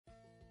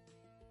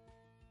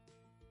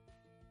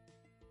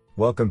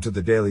Welcome to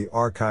the Daily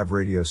Archive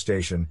radio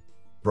station,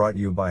 brought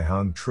you by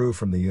Hung Tru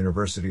from the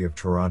University of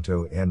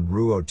Toronto and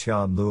Ruo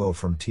Tian Luo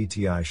from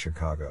TTI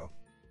Chicago.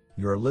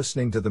 You are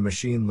listening to the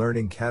Machine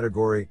Learning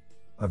category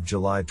of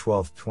July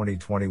 12,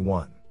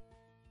 2021.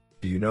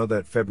 Do you know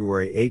that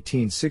February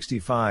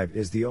 1865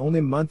 is the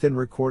only month in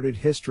recorded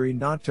history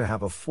not to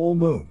have a full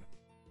moon?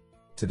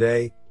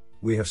 Today,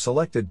 we have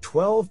selected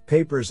 12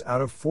 papers out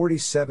of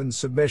 47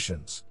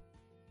 submissions.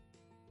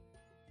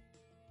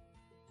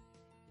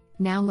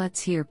 Now let's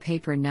hear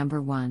paper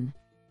number 1.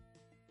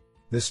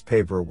 This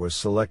paper was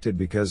selected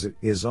because it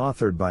is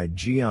authored by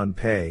Jian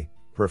Pei,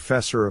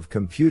 Professor of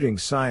Computing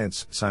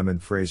Science, Simon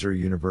Fraser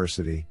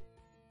University.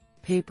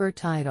 Paper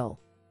title: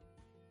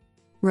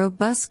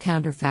 Robust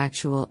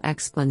Counterfactual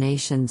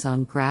Explanations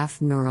on Graph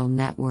Neural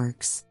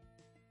Networks.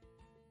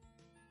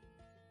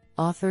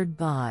 Authored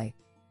by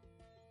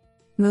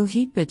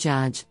Mohit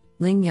Bajaj,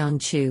 Lingyang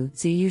Chu,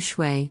 Ziyu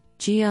Shui,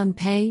 Jian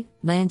Pei,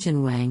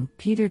 Lanjun Wang,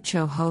 Peter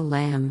Cho Ho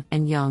Lam,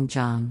 and Yang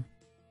Zhang.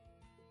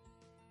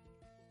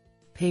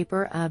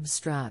 Paper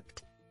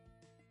abstract: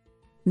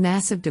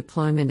 Massive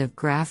deployment of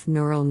graph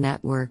neural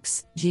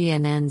networks,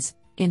 GNNs,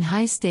 in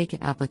high-stake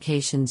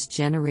applications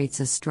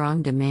generates a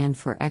strong demand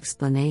for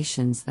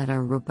explanations that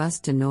are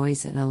robust to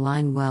noise and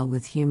align well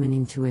with human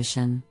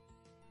intuition.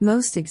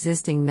 Most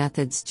existing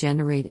methods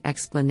generate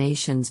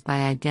explanations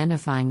by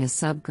identifying a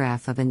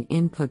subgraph of an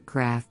input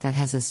graph that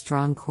has a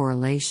strong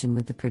correlation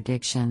with the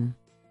prediction.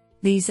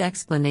 These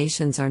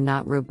explanations are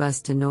not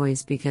robust to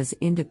noise because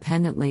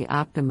independently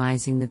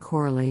optimizing the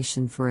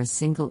correlation for a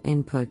single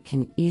input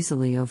can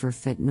easily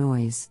overfit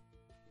noise.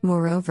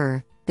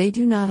 Moreover, they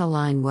do not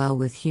align well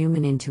with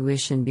human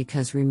intuition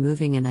because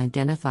removing an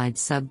identified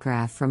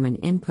subgraph from an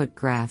input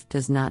graph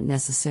does not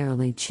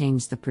necessarily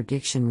change the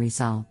prediction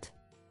result.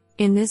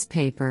 In this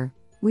paper,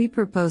 we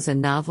propose a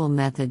novel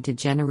method to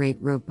generate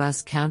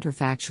robust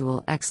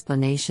counterfactual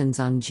explanations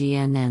on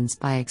GNNs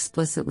by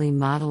explicitly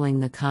modeling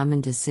the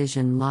common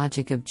decision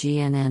logic of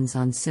GNNs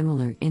on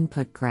similar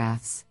input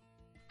graphs.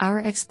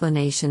 Our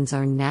explanations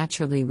are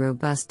naturally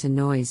robust to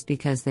noise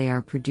because they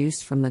are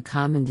produced from the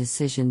common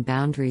decision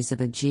boundaries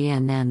of a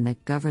GNN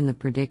that govern the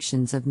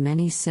predictions of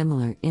many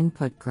similar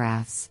input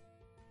graphs.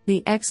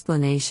 The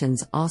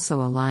explanations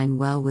also align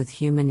well with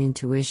human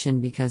intuition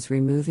because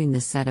removing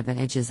the set of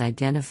edges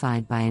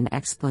identified by an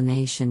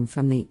explanation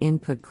from the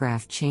input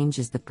graph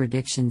changes the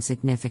prediction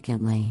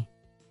significantly.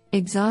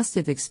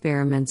 Exhaustive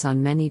experiments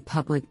on many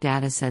public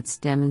datasets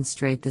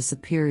demonstrate the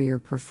superior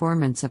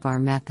performance of our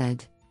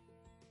method.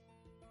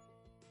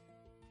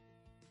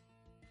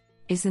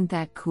 Isn't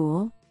that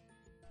cool?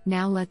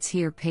 Now let's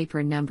hear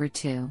paper number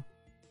 2.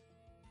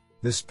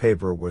 This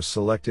paper was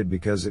selected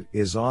because it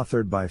is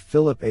authored by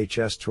Philip H.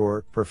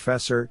 Estor,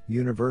 Professor,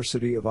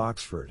 University of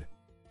Oxford,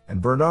 and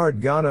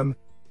Bernard Ghanem,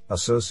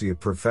 Associate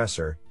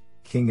Professor,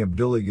 King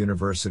Abdullah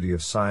University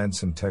of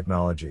Science and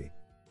Technology.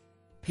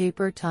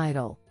 Paper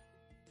title: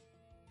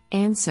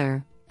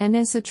 Answer: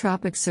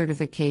 Anisotropic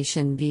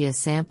certification via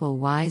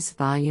sample-wise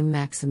volume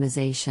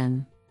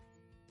maximization.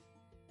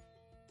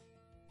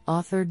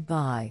 Authored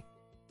by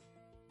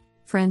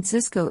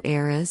Francisco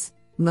Arias,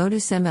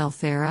 Modus M.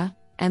 Alfera,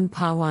 M.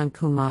 Pawan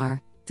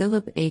Kumar,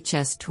 Philip H.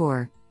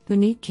 Estor,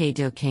 Puneet K.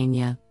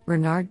 Dokania,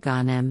 Bernard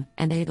Ghanem,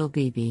 and Adil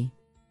Bibi.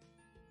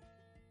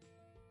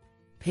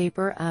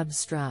 Paper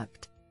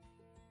abstract: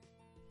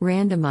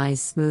 Randomized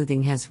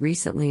smoothing has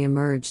recently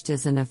emerged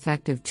as an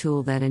effective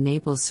tool that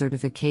enables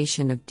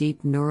certification of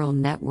deep neural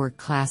network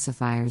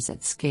classifiers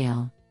at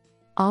scale.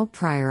 All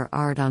prior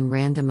art on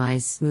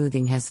randomized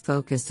smoothing has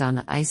focused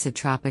on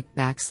isotropic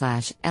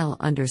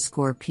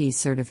 \L_P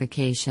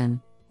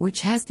certification,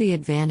 which has the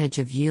advantage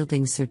of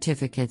yielding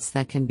certificates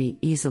that can be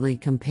easily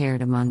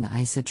compared among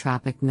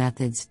isotropic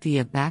methods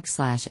via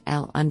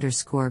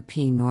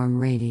 \L_P norm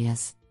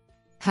radius.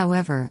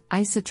 However,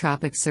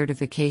 isotropic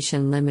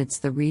certification limits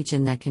the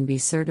region that can be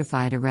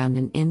certified around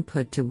an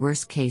input to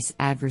worst-case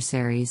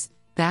adversaries,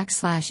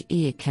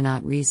 \E it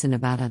cannot reason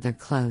about other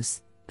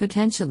close,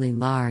 potentially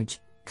large,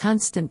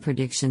 constant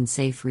prediction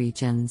safe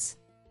regions.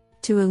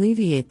 To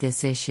alleviate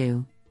this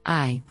issue,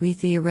 we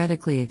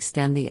theoretically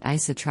extend the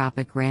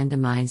isotropic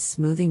randomized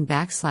smoothing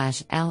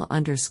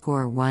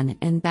 \L_1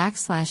 and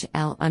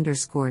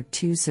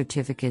 \L_2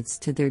 certificates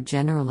to their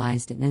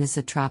generalized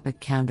anisotropic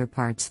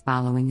counterparts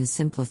following a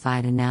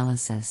simplified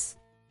analysis.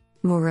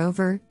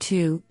 Moreover,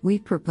 we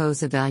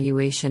propose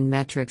evaluation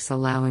metrics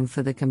allowing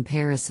for the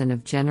comparison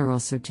of general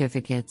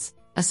certificates.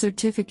 A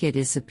certificate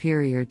is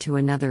superior to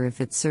another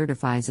if it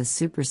certifies a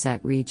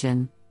superset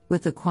region,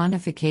 with the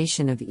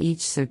quantification of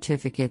each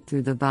certificate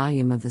through the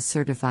volume of the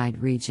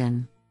certified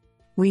region.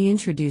 We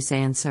introduce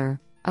Answer,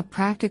 a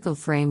practical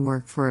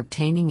framework for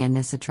obtaining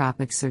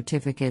anisotropic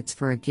certificates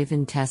for a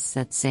given test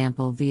set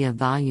sample via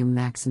volume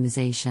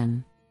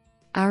maximization.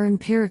 Our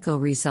empirical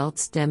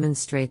results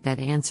demonstrate that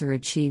Answer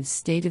achieves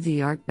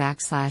state-of-the-art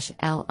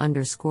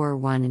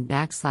 \L_1 and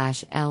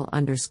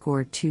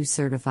 \L_2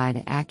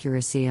 certified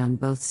accuracy on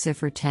both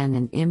CIFAR-10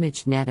 and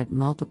ImageNet at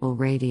multiple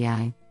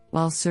radii,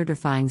 while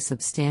certifying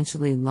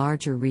substantially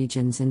larger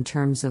regions in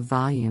terms of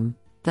volume,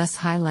 thus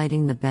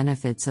highlighting the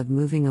benefits of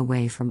moving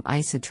away from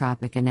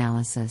isotropic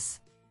analysis.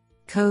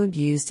 Code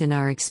used in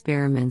our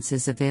experiments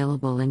is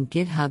available in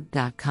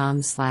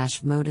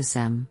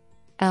github.com/modism.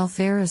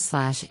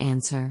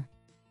 Alphera/answer.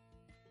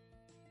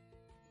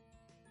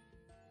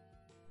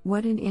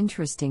 What an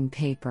interesting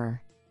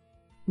paper.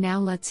 Now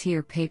let's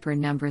hear paper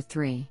number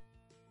 3.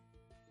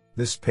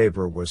 This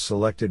paper was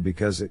selected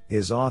because it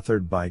is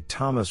authored by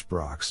Thomas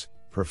Brox,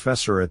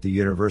 professor at the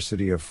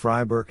University of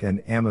Freiburg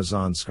and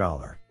Amazon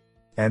scholar,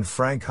 and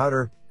Frank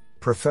Hutter,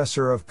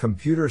 professor of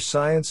computer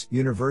science,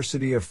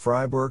 University of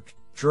Freiburg,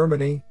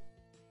 Germany.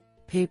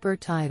 Paper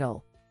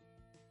title: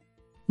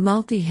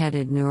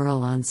 Multi-headed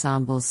neural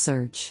ensemble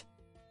search.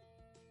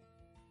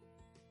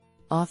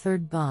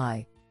 Authored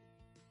by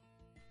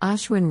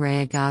Ashwin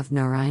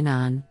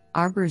Raghav-Narayanan,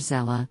 Arbor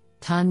Zella,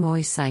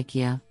 Tanmoy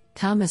Saikia,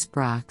 Thomas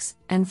Brox,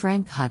 and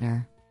Frank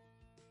Hutter.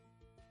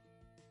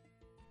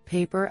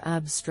 Paper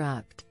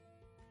abstract: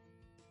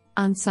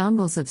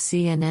 Ensembles of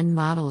CNN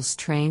models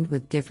trained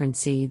with different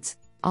seeds,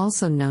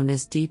 also known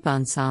as deep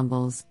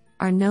ensembles,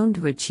 are known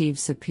to achieve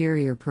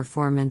superior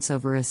performance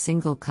over a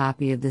single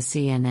copy of the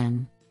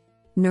CNN.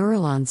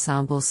 Neural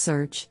ensemble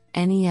search,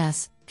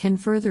 NES, can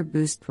further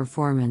boost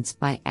performance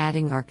by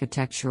adding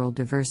architectural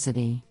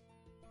diversity.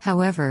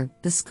 However,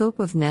 the scope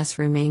of NES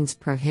remains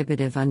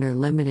prohibitive under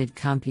limited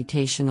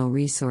computational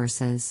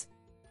resources.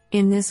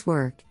 In this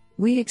work,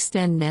 we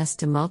extend NES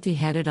to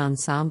multi-headed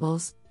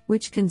ensembles,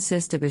 which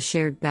consist of a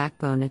shared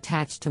backbone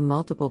attached to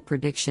multiple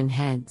prediction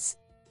heads.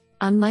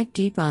 Unlike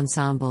deep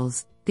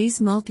ensembles,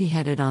 these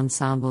multi-headed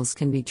ensembles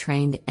can be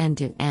trained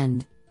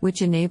end-to-end,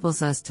 which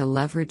enables us to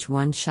leverage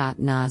one-shot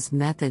NAS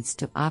methods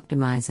to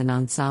optimize an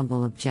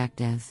ensemble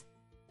objective.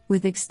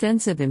 With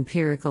extensive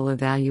empirical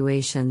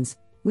evaluations,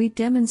 we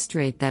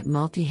demonstrate that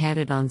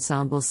multi-headed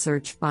ensemble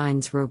search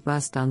finds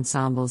robust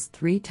ensembles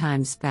 3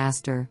 times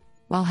faster,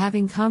 while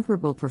having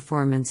comparable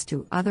performance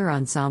to other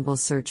ensemble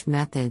search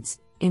methods,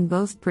 in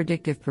both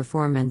predictive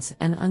performance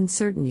and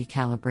uncertainty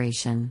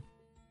calibration.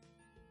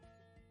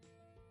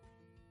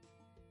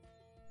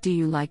 Do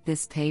you like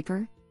this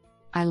paper?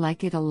 I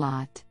like it a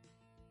lot.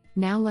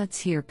 Now let's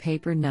hear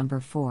paper number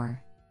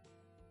 4.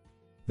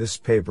 This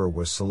paper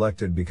was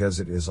selected because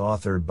it is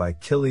authored by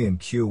Kilian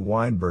Q.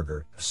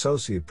 Weinberger,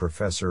 Associate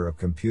Professor of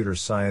Computer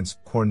Science,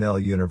 Cornell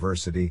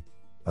University,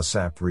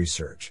 ASAP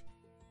Research.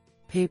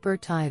 Paper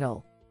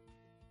title: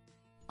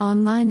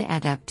 Online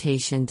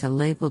Adaptation to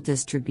Label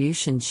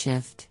Distribution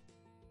Shift.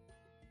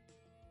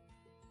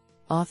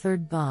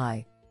 Authored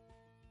by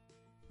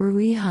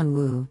Ruihan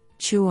Wu,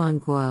 Chuan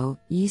Guo,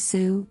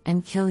 Yisu,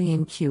 and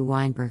Kilian Q.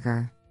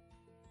 Weinberger.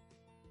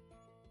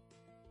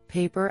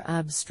 Paper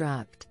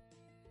abstract: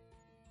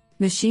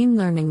 Machine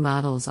learning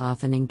models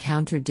often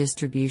encounter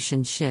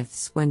distribution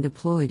shifts when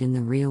deployed in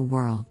the real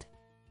world.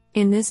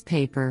 In this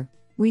paper,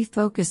 we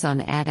focus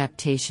on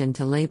adaptation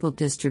to label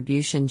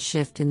distribution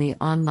shift in the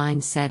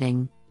online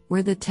setting,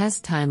 where the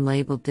test time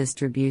label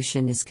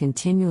distribution is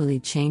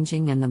continually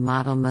changing and the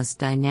model must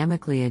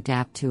dynamically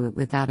adapt to it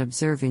without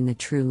observing the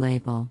true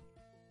label.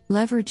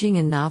 Leveraging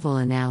a novel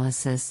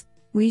analysis,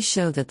 we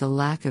show that the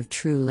lack of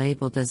true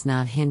label does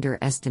not hinder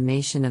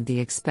estimation of the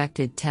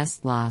expected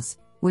test loss,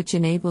 which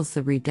enables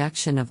the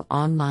reduction of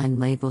online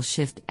label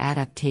shift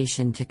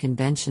adaptation to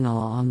conventional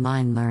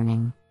online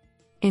learning.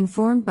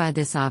 Informed by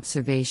this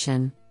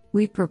observation,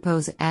 we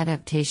propose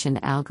adaptation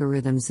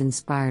algorithms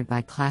inspired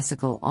by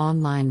classical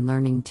online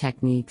learning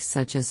techniques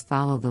such as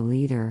follow the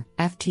leader,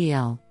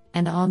 FTL,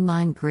 and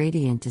online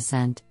gradient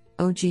descent,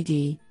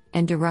 OGD,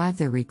 and derive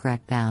the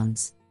regret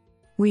bounds.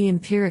 We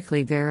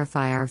empirically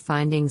verify our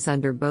findings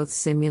under both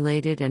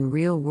simulated and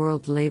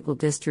real-world label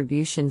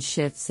distribution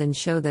shifts and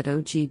show that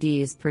OGD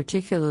is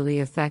particularly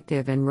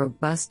effective and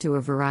robust to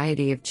a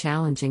variety of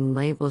challenging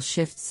label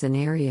shift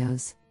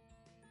scenarios.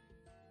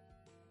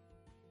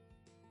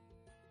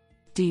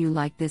 Do you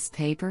like this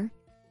paper?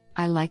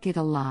 I like it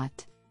a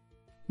lot.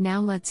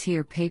 Now let's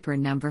hear paper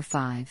number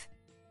 5.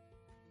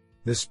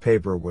 This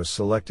paper was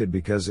selected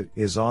because it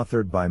is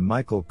authored by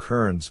Michael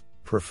Kearns,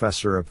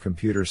 Professor of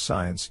Computer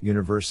Science,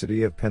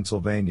 University of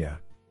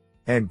Pennsylvania,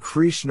 and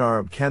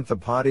Krishnarab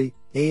Kanthapati,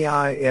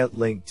 AI at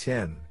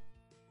LinkedIn.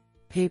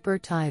 Paper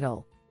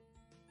title: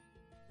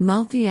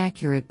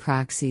 Multi-accurate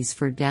proxies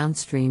for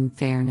downstream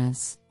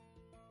fairness.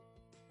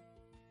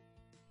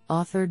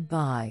 Authored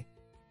by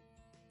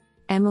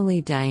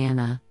Emily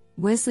Diana,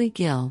 Wesley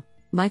Gill,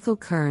 Michael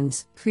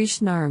Kearns,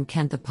 Krishnaram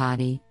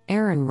Kanthapati,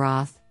 Aaron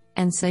Roth,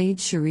 and Saeed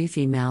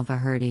Sharifi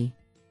Malvaherty.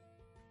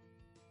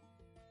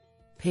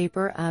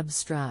 Paper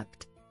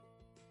abstract: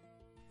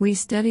 We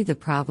study the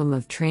problem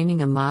of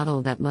training a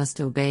model that must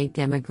obey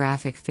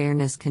demographic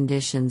fairness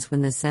conditions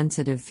when the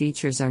sensitive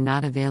features are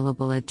not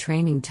available at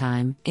training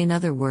time. In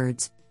other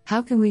words,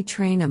 how can we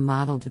train a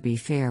model to be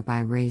fair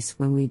by race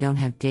when we don't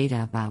have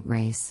data about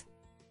race?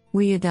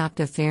 We adopt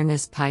a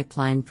fairness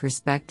pipeline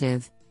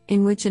perspective,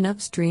 in which an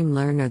upstream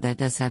learner that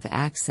does have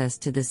access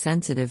to the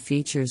sensitive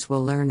features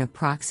will learn a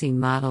proxy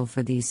model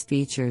for these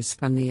features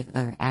from the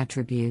other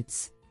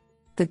attributes.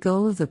 The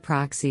goal of the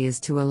proxy is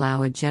to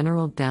allow a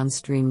general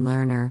downstream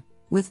learner,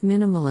 with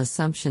minimal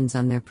assumptions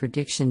on their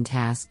prediction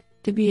task,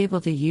 to be able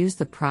to use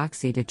the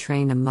proxy to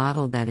train a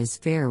model that is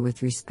fair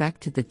with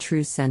respect to the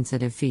true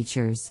sensitive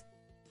features.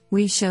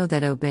 We show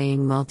that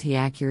obeying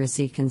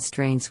multi-accuracy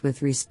constraints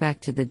with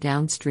respect to the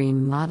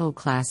downstream model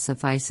class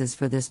suffices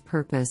for this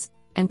purpose,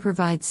 and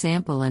provides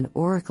sample and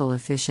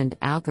oracle-efficient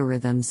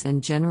algorithms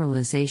and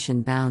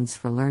generalization bounds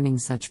for learning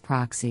such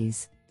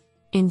proxies.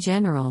 In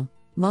general,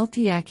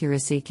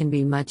 multi-accuracy can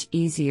be much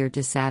easier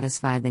to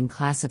satisfy than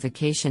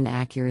classification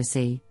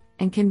accuracy,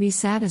 and can be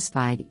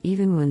satisfied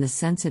even when the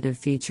sensitive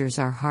features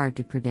are hard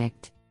to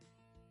predict.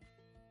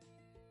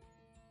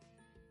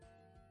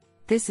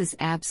 This is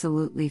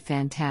absolutely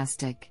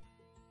fantastic.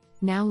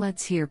 Now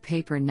let's hear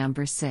paper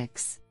number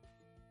 6.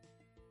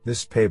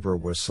 This paper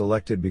was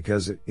selected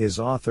because it is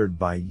authored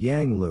by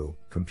Yang Liu,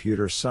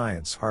 Computer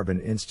Science, Harbin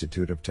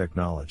Institute of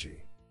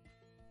Technology.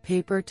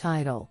 Paper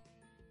title: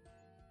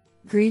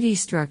 Greedy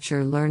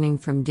Structure Learning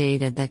from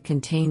Data that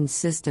Contains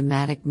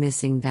Systematic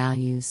Missing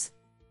Values.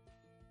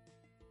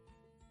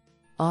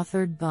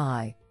 Authored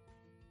by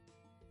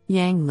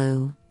Yang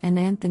Liu and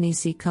Anthony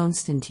C.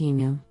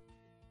 Constantinou.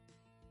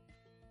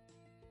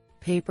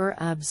 Paper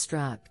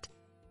abstract: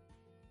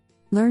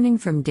 Learning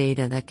from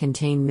data that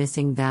contain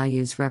missing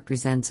values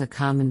represents a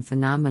common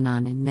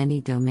phenomenon in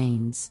many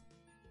domains.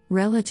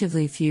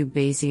 Relatively few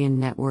Bayesian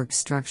network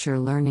structure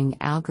learning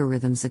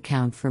algorithms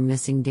account for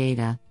missing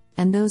data,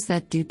 and those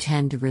that do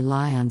tend to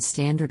rely on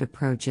standard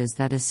approaches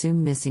that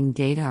assume missing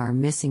data are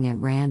missing at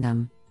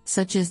random,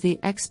 such as the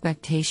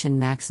expectation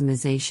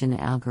maximization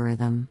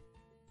algorithm.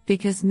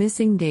 Because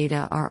missing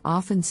data are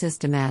often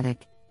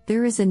systematic,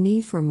 there is a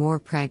need for more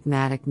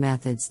pragmatic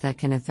methods that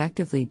can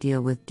effectively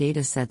deal with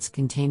datasets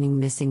containing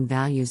missing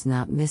values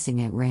not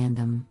missing at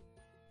random.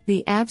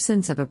 The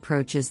absence of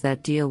approaches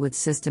that deal with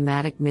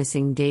systematic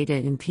missing data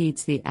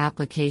impedes the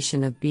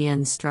application of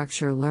BN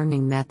structure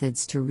learning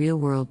methods to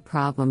real-world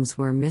problems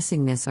where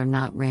missingness are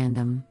not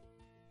random.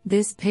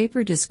 This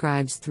paper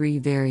describes 3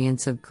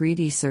 variants of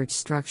greedy search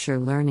structure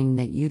learning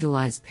that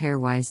utilize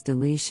pairwise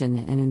deletion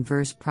and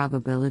inverse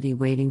probability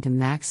weighting to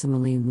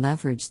maximally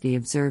leverage the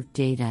observed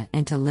data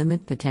and to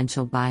limit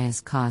potential bias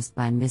caused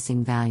by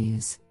missing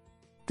values.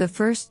 The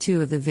first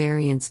 2 of the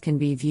variants can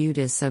be viewed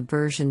as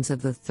subversions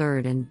of the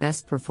third and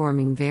best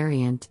performing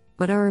variant,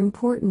 but are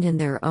important in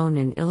their own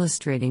in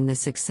illustrating the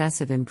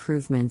successive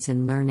improvements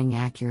in learning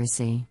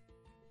accuracy.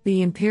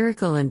 The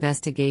empirical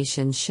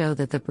investigations show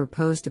that the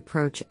proposed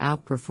approach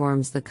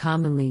outperforms the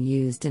commonly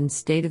used and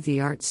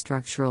state-of-the-art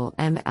structural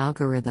M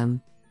algorithm,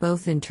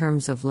 both in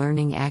terms of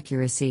learning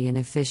accuracy and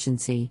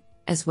efficiency,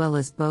 as well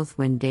as both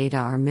when data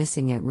are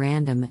missing at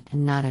random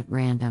and not at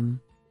random.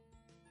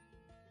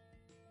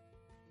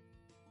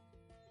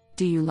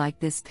 Do you like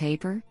this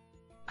paper?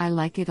 I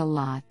like it a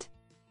lot.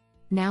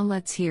 Now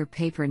let's hear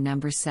paper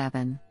number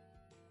 7.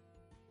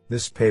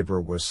 This paper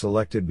was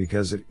selected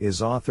because it is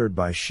authored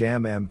by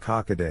Sham M.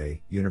 Kakade,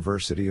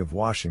 University of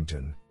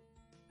Washington.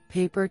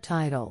 Paper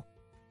title: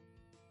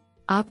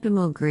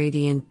 Optimal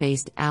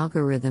Gradient-Based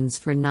Algorithms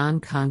for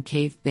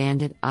Non-Concave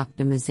Bandit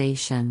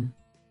Optimization.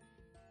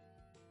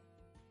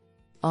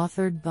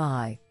 Authored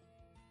by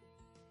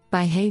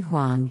Baihei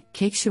Huang,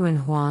 Kexuan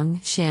Huang,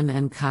 Sham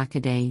M.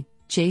 Kakade,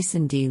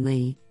 Jason D.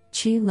 Lee,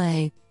 Qi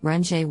Lei,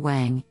 Renjie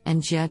Wang,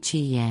 and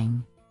Jia-Qi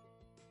Yang.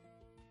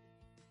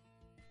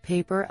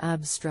 Paper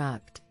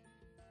abstract: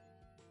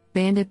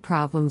 Bandit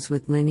problems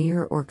with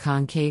linear or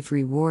concave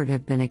reward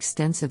have been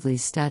extensively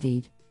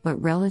studied,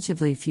 but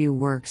relatively few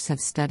works have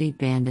studied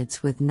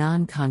bandits with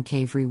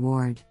non-concave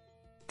reward.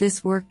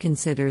 This work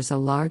considers a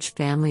large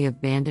family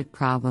of bandit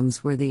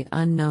problems where the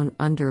unknown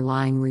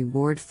underlying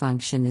reward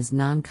function is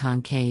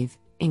non-concave,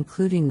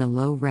 including the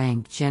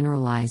low-rank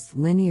generalized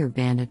linear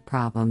bandit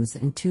problems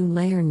and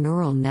 2-layer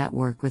neural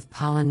network with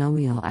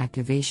polynomial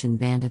activation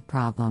bandit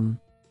problem.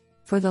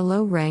 For the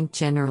low-rank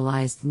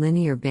generalized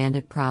linear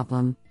bandit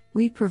problem,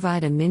 we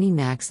provide a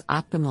minimax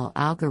optimal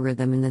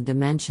algorithm in the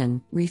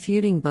dimension,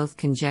 refuting both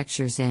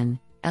conjectures in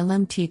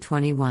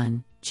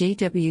LMT21,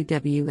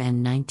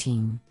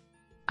 JWWN19.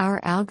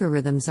 Our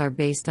algorithms are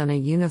based on a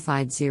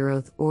unified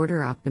zeroth-order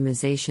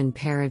optimization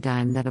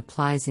paradigm that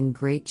applies in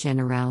great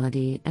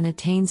generality and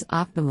attains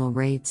optimal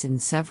rates in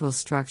several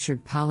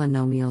structured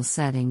polynomial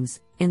settings,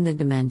 in the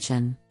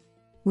dimension.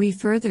 We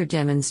further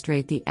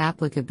demonstrate the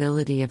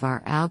applicability of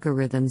our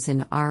algorithms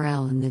in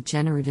RL in the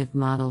generative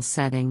model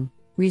setting,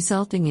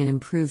 resulting in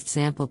improved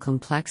sample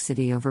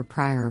complexity over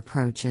prior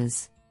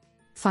approaches.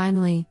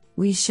 Finally,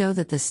 we show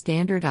that the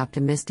standard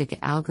optimistic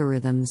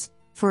algorithms,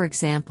 for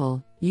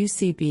example,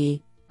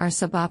 UCB, are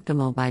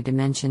suboptimal by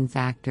dimension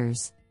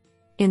factors.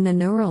 In the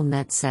neural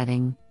net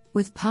setting,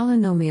 with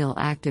polynomial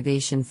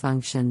activation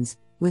functions,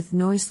 with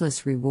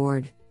noiseless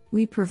reward,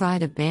 we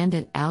provide a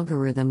bandit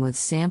algorithm with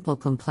sample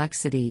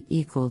complexity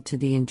equal to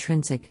the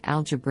intrinsic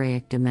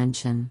algebraic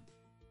dimension.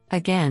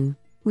 Again,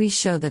 we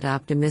show that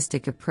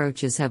optimistic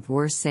approaches have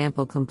worse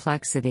sample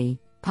complexity,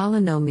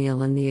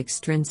 polynomial in the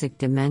extrinsic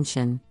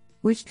dimension,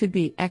 which could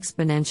be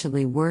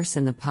exponentially worse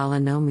in the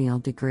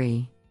polynomial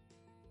degree.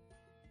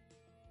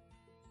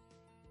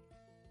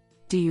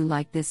 Do you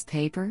like this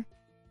paper?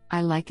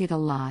 I like it a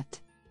lot.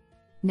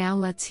 Now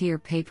let's hear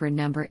paper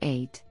number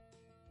 8.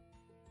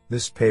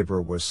 This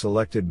paper was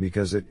selected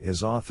because it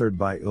is authored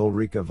by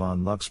Ulrike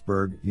von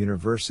Luxburg,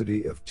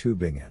 University of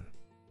Tübingen.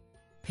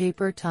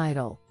 Paper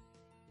title: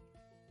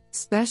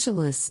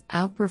 Specialists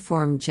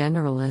outperform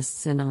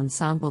generalists in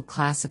ensemble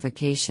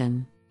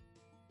classification.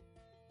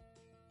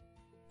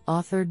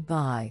 Authored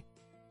by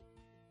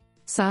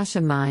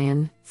Sascha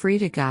Mayen,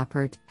 Frieda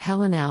Goppert,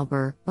 Helen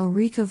Alber,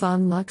 Ulrike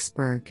von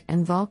Luxburg,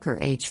 and Volker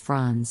H.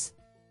 Franz.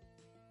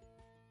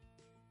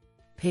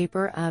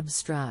 Paper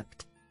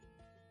abstract: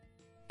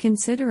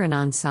 Consider an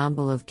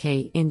ensemble of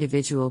k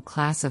individual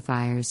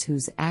classifiers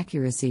whose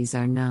accuracies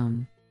are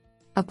known.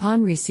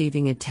 Upon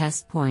receiving a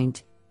test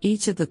point,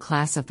 each of the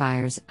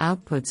classifiers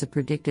outputs a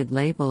predicted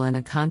label and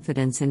a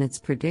confidence in its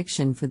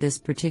prediction for this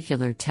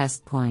particular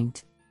test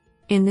point.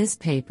 In this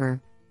paper,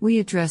 we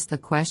address the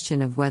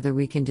question of whether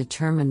we can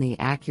determine the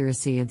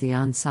accuracy of the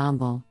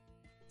ensemble.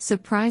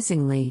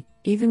 Surprisingly,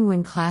 even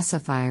when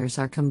classifiers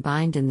are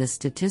combined in the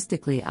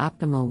statistically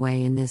optimal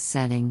way in this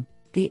setting,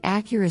 the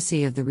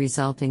accuracy of the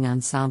resulting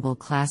ensemble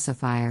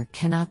classifier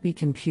cannot be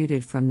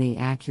computed from the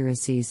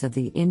accuracies of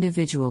the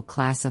individual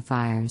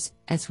classifiers,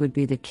 as would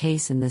be the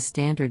case in the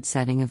standard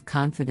setting of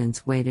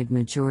confidence-weighted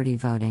majority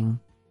voting.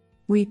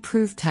 We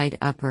prove tight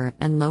upper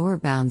and lower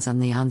bounds on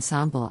the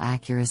ensemble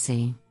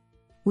accuracy.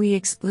 We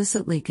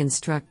explicitly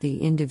construct the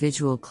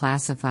individual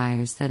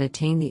classifiers that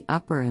attain the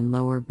upper and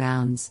lower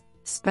bounds,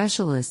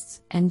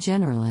 specialists and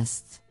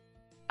generalists.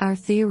 Our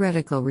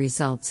theoretical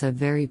results have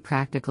very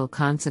practical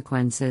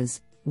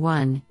consequences.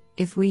 1.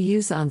 If we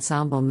use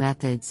ensemble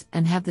methods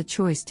and have the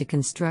choice to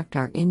construct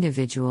our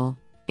individual,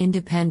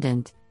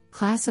 independent,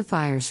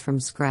 classifiers from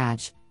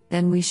scratch,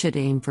 then we should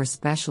aim for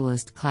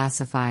specialist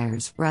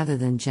classifiers rather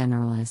than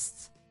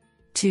generalists.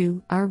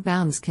 2. Our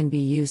bounds can be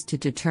used to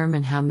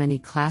determine how many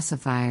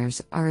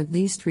classifiers are at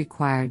least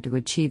required to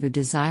achieve a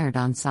desired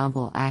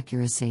ensemble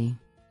accuracy.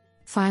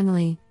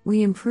 Finally,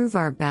 we improve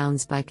our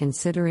bounds by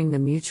considering the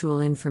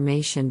mutual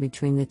information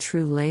between the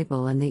true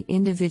label and the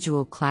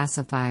individual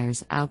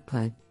classifier's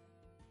output.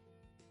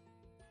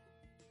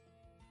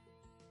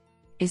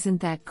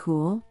 Isn't that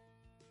cool?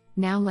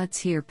 Now let's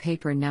hear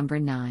paper number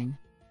 9.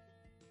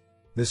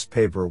 This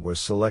paper was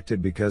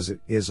selected because it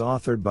is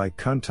authored by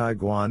Kuntai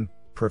Guan,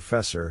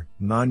 Professor,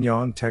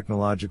 Nanyang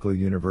Technological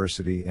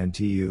University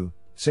NTU,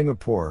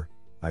 Singapore,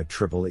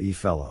 IEEE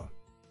Fellow.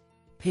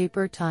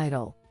 Paper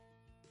title: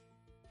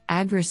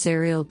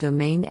 Adversarial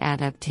Domain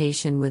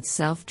Adaptation with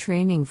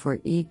Self-Training for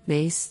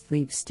EEG-Based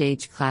Sleep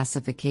Stage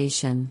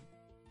Classification.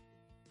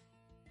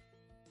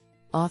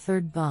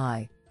 Authored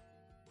by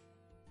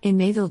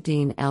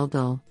Imaduddin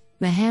Eldal,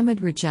 Mohammad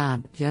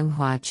Rajab,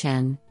 Junghua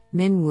Chen,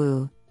 Min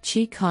Wu,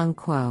 Chi Kong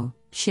Kuo,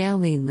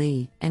 Xiaoli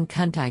Li, and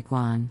Kuntai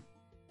Guan.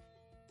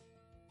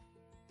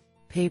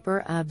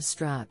 Paper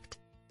abstract: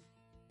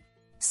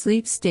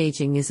 Sleep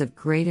staging is of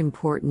great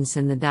importance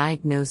in the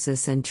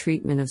diagnosis and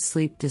treatment of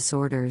sleep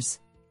disorders.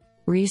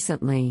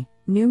 Recently,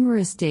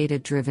 numerous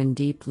data-driven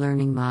deep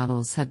learning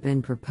models have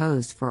been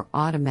proposed for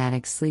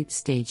automatic sleep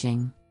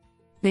staging.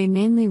 They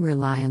mainly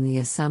rely on the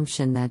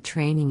assumption that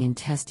training and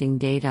testing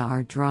data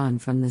are drawn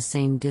from the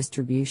same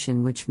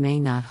distribution, which may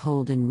not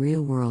hold in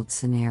real-world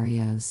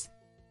scenarios.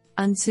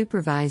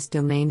 Unsupervised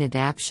domain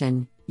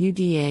adaptation,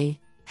 UDA,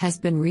 has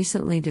been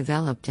recently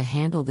developed to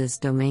handle this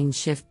domain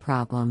shift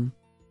problem.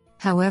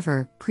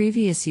 However,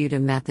 previous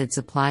UDA methods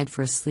applied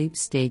for sleep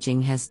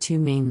staging has two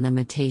main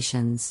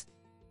limitations.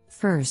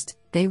 First,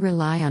 they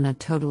rely on a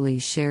totally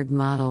shared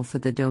model for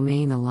the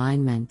domain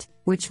alignment,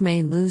 which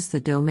may lose the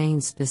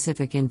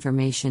domain-specific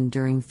information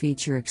during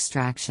feature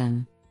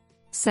extraction.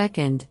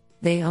 Second,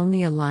 they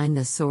only align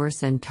the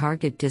source and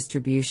target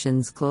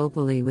distributions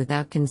globally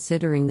without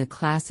considering the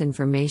class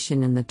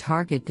information in the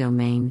target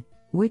domain,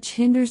 which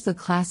hinders the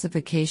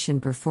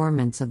classification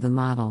performance of the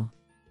model.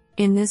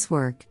 In this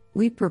work,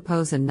 we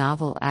propose a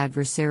novel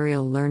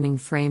adversarial learning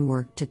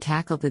framework to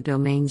tackle the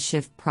domain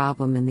shift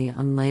problem in the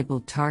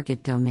unlabeled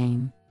target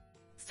domain.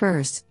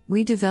 First,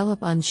 we develop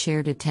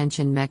unshared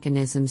attention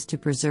mechanisms to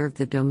preserve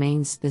the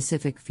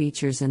domain-specific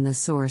features in the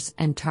source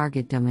and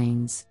target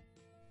domains.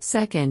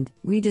 Second,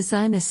 we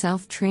design a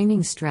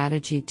self-training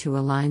strategy to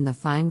align the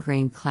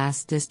fine-grained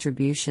class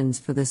distributions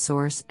for the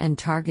source and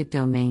target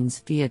domains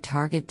via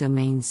target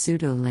domain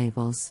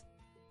pseudo-labels.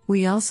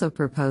 We also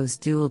propose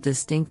dual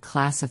distinct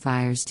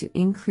classifiers to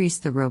increase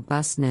the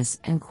robustness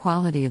and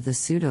quality of the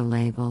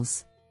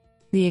pseudo-labels.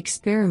 The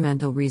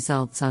experimental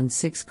results on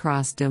 6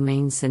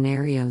 cross-domain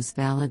scenarios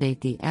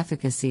validate the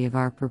efficacy of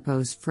our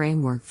proposed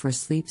framework for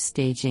sleep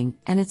staging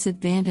and its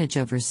advantage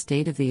over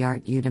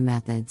state-of-the-art UDA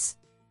methods.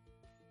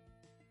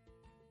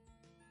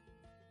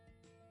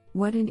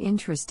 What an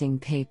interesting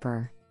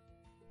paper.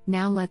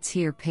 Now let's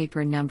hear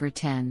paper number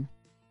 10.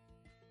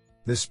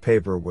 This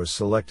paper was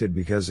selected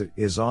because it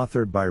is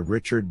authored by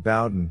Richard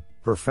Bowden,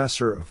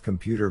 Professor of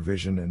Computer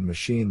Vision and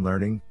Machine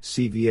Learning,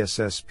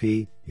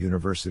 CVSSP,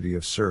 University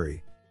of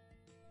Surrey.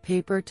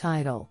 Paper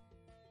title: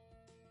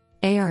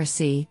 ARC,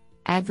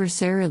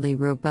 Adversarially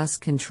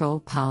Robust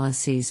Control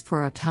Policies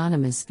for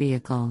Autonomous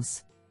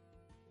Vehicles.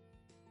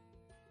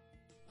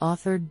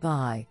 Authored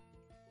by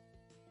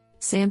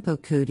Sampo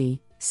Kuti,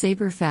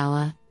 Saber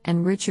Falla,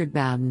 and Richard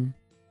Bowden.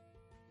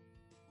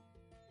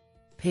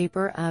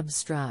 Paper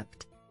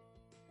abstract.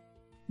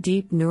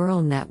 Deep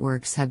neural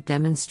networks have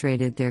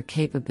demonstrated their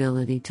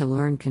capability to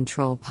learn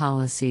control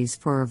policies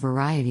for a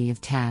variety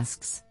of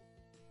tasks.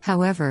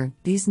 However,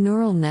 these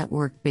neural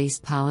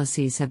network-based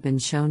policies have been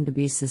shown to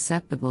be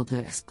susceptible to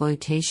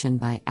exploitation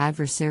by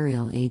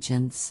adversarial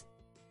agents.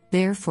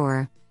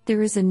 Therefore,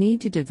 there is a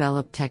need to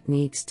develop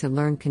techniques to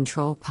learn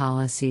control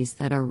policies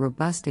that are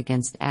robust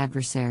against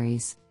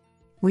adversaries.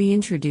 We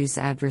introduce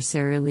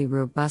adversarially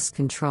robust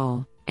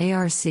control,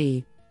 ARC,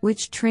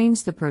 which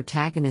trains the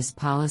protagonist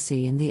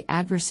policy and the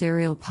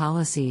adversarial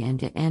policy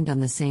end-to-end on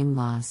the same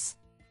loss.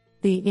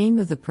 The aim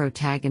of the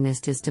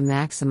protagonist is to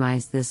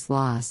maximize this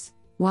loss,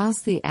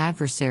 whilst the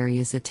adversary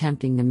is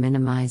attempting to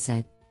minimize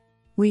it.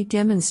 We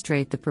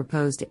demonstrate the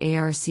proposed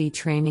ARC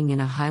training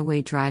in a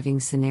highway driving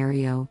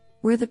scenario,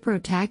 where the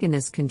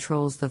protagonist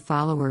controls the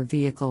follower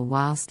vehicle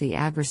whilst the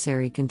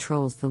adversary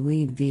controls the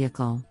lead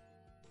vehicle.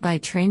 By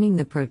training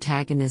the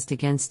protagonist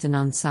against an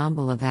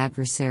ensemble of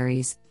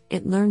adversaries,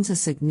 it learns a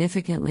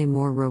significantly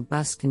more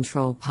robust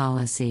control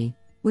policy,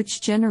 which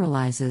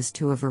generalizes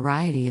to a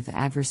variety of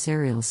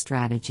adversarial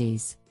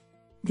strategies.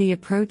 The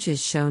approach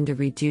is shown to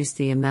reduce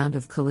the amount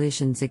of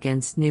collisions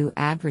against new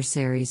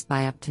adversaries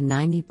by up to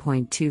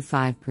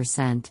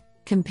 90.25%,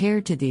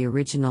 compared to the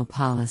original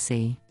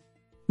policy.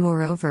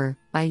 Moreover,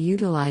 by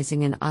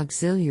utilizing an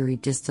auxiliary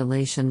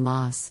distillation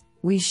loss,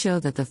 we show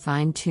that the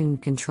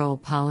fine-tuned control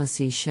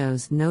policy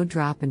shows no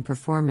drop in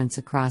performance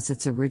across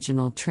its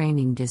original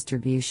training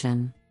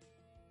distribution.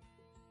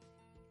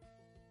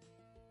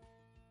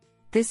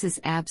 This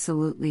is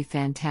absolutely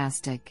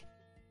fantastic.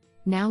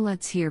 Now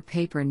let's hear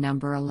paper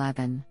number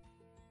 11.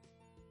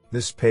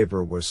 This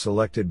paper was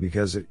selected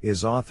because it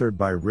is authored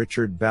by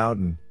Richard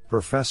Bowden,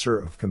 Professor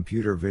of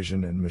Computer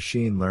Vision and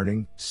Machine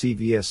Learning,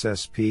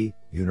 CVSSP,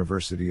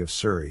 University of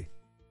Surrey.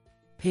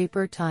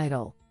 Paper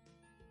title: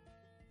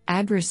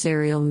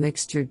 Adversarial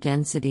Mixture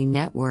Density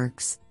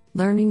Networks,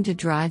 Learning to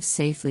Drive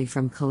Safely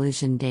from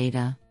Collision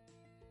Data.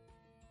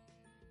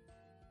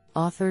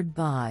 Authored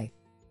by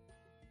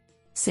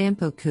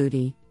Sampo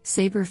Kuti,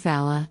 Saber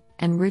Falla,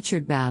 and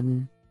Richard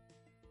Bowden.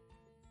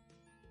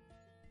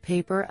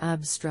 Paper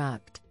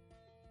abstract.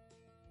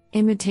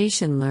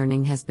 Imitation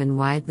learning has been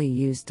widely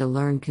used to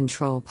learn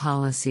control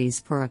policies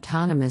for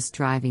autonomous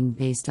driving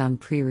based on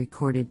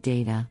pre-recorded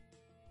data.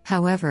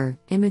 However,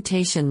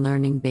 imitation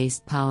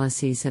learning-based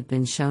policies have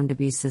been shown to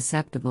be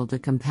susceptible to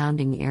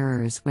compounding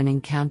errors when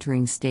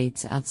encountering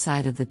states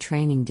outside of the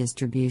training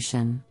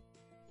distribution.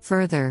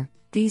 Further,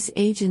 these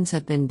agents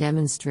have been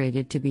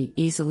demonstrated to be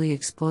easily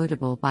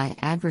exploitable by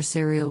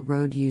adversarial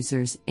road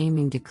users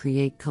aiming to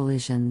create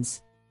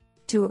collisions.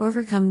 To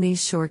overcome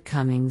these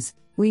shortcomings,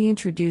 we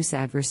introduce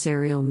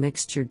adversarial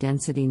mixture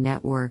density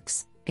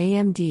networks,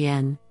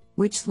 AMDN,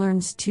 which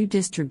learns two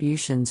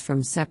distributions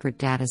from separate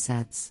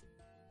datasets.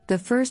 The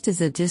first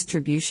is a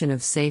distribution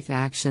of safe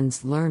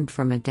actions learned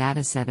from a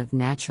dataset of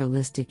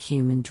naturalistic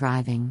human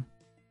driving.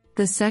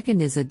 The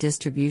second is a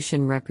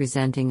distribution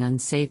representing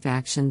unsafe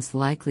actions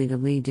likely to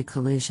lead to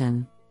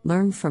collision,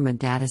 learned from a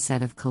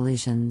dataset of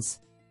collisions.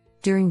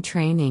 During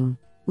training,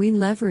 we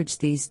leverage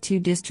these two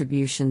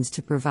distributions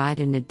to provide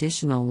an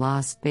additional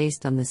loss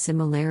based on the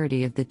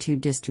similarity of the two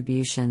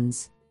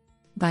distributions.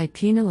 By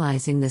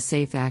penalizing the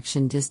safe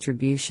action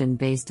distribution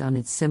based on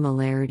its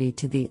similarity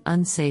to the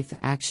unsafe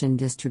action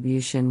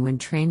distribution when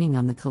training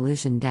on the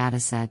collision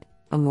dataset,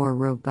 a more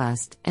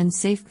robust and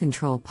safe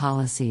control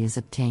policy is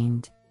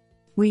obtained.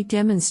 We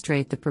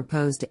demonstrate the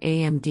proposed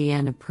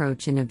AMDN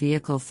approach in a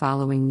vehicle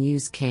following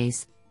use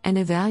case, and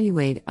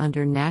evaluate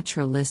under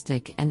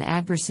naturalistic and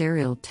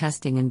adversarial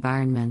testing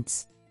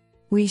environments.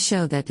 We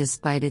show that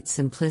despite its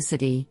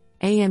simplicity,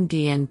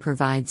 AMDN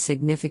provides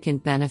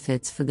significant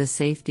benefits for the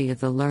safety of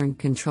the learned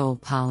control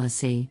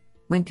policy,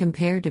 when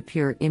compared to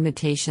pure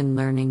imitation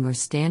learning or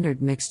standard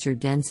mixture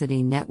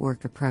density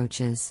network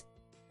approaches.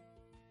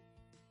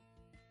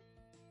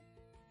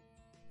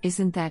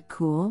 Isn't that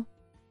cool?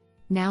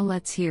 Now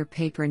let's hear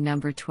paper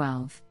number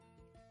 12.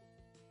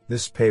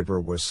 This paper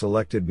was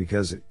selected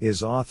because it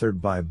is authored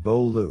by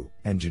Bo Liu,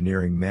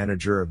 Engineering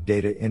Manager of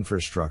Data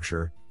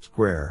Infrastructure,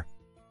 Square,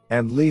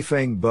 and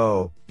Lifeng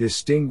Bo,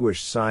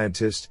 Distinguished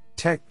Scientist,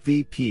 Tech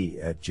VP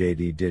at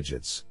JD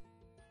Digits.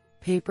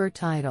 Paper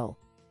title: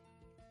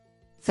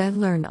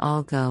 FedLearn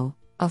Algo,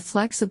 a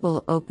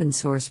flexible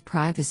open-source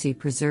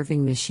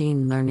privacy-preserving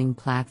machine learning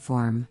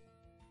platform.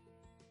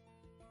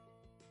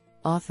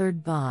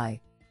 Authored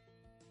by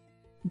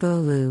Bo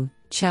Liu,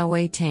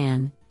 Xiaowei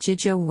Tan,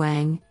 Zhizhou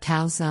Wang,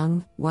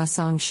 Taozeng,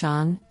 Wasong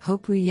Shan,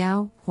 Hopu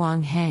Yao,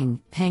 Huang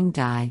Heng, Peng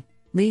Dai,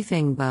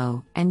 Lifeng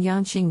Bo, and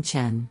Yanxing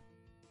Chen.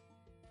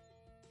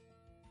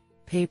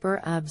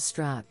 Paper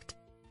abstract.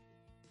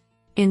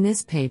 In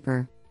this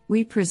paper,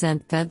 we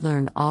present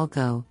FedLearn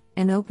Algo,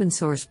 an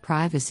open-source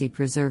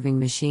privacy-preserving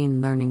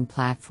machine learning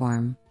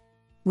platform.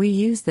 We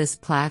use this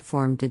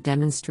platform to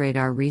demonstrate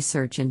our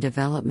research and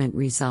development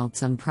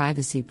results on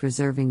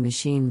privacy-preserving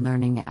machine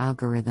learning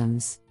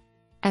algorithms.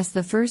 As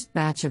the first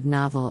batch of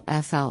novel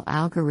FL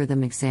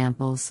algorithm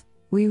examples,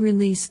 we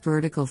release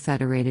Vertical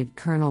Federated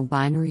Kernel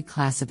Binary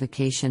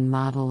Classification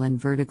Model and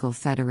Vertical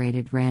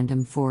Federated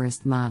Random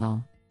Forest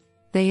Model.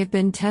 They have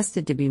been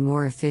tested to be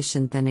more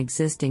efficient than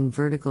existing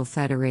vertical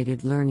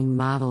federated learning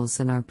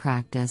models in our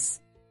practice.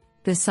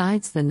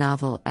 Besides the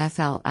novel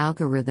FL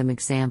algorithm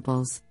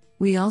examples,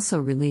 we also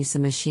release a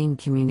machine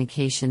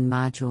communication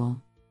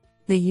module.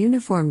 The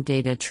Uniform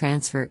Data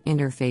Transfer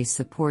Interface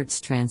supports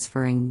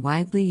transferring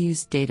widely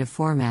used data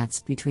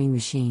formats between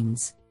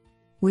machines.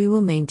 We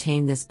will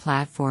maintain this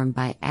platform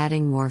by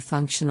adding more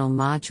functional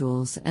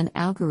modules and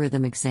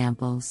algorithm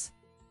examples.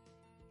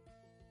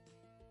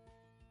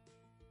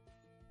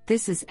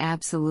 This is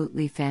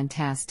absolutely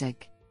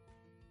fantastic.